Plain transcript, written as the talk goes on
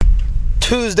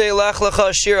Tuesday, Lech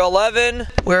Lecha, Shiur 11.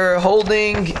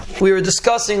 We were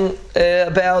discussing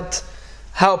about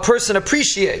how a person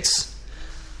appreciates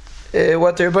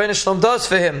what the Rebbeinu Shalom does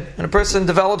for him. When a person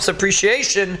develops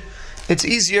appreciation, it's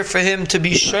easier for him to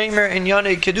be Shomer in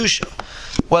Yanei Kedusha.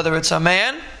 Whether it's a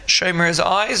man, Shomer his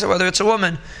eyes, or whether it's a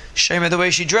woman, Shomer the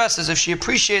way she dresses. If she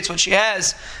appreciates what she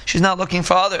has, she's not looking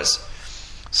for others.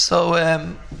 So,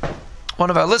 one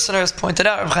of our listeners pointed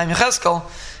out, Reb Chaim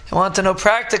Yecheskel, he wanted to know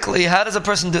practically, how does a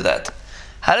person do that?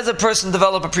 How does a person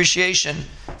develop appreciation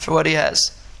for what he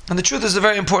has? And the truth is a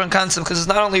very important concept because it's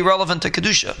not only relevant to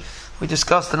Kedusha. We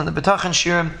discussed it in the B'tachan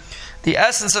Shiur. The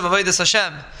essence of Avodas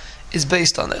Hashem is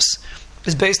based on this.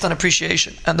 Is based on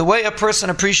appreciation. And the way a person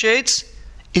appreciates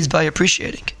is by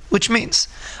appreciating. Which means,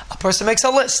 a person makes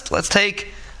a list. Let's take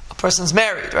a person's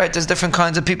married, right? There's different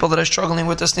kinds of people that are struggling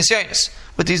with this nisyonos,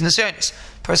 with these nisyonos.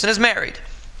 Person is married.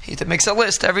 He makes a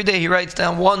list. Every day he writes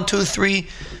down 1, 2, 3,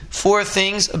 4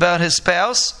 things about his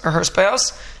spouse or her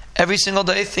spouse. Every single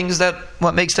day, things that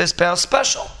what makes their spouse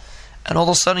special. And all of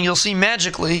a sudden you'll see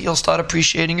magically, you'll start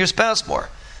appreciating your spouse more.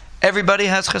 Everybody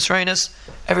has chesronos.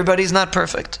 Everybody's not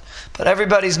perfect. But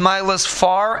everybody's milas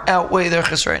far outweigh their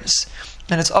chesronos.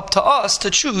 And it's up to us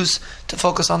to choose to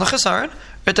focus on the chesaron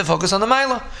or to focus on the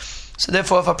milah. So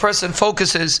therefore, if a person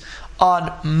focuses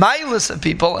on milas of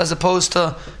people as opposed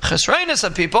to chesronos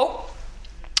of people,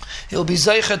 he'll be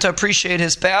zeicha to appreciate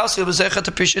his spouse. He'll be zeicha to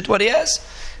appreciate what he has.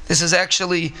 This is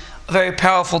actually a very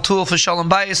powerful tool for shalom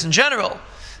bayis in general,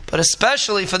 but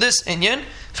especially for this inyan.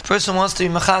 If a person wants to be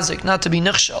mechazik, not to be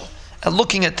nichshel at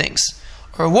looking at things,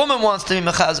 or a woman wants to be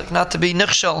mechazik, not to be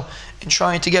nichshel in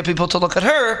trying to get people to look at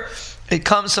her, it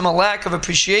comes from a lack of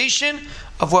appreciation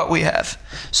of what we have.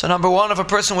 So number one, if a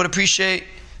person would appreciate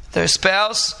their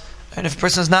spouse, and if a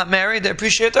person is not married, they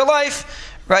appreciate their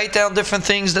life. Write down different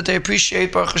things that they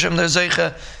appreciate. Baruch Hashem, their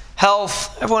zeicha,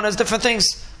 health. Everyone has different things.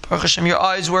 Baruch Hashem, your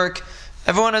eyes work.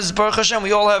 Everyone has Baruch Hashem.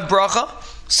 We all have bracha.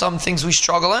 Some things we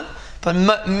struggle in, but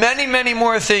many, many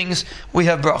more things we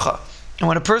have bracha. And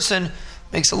when a person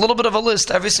makes a little bit of a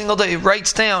list every single day,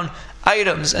 writes down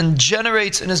items and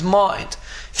generates in his mind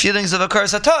feelings of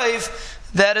akaras hatayv,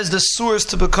 that is the source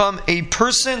to become a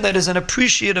person that is an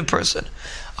appreciative person.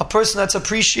 A person that's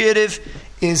appreciative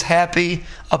is happy.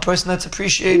 A person that's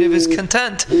appreciative is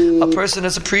content. A person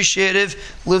that's appreciative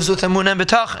lives with emunah and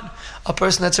betachan. A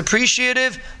person that's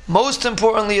appreciative, most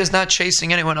importantly, is not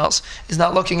chasing anyone else. Is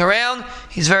not looking around.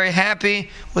 He's very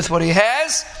happy with what he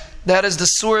has. That is the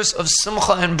source of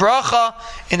simcha and bracha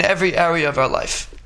in every area of our life.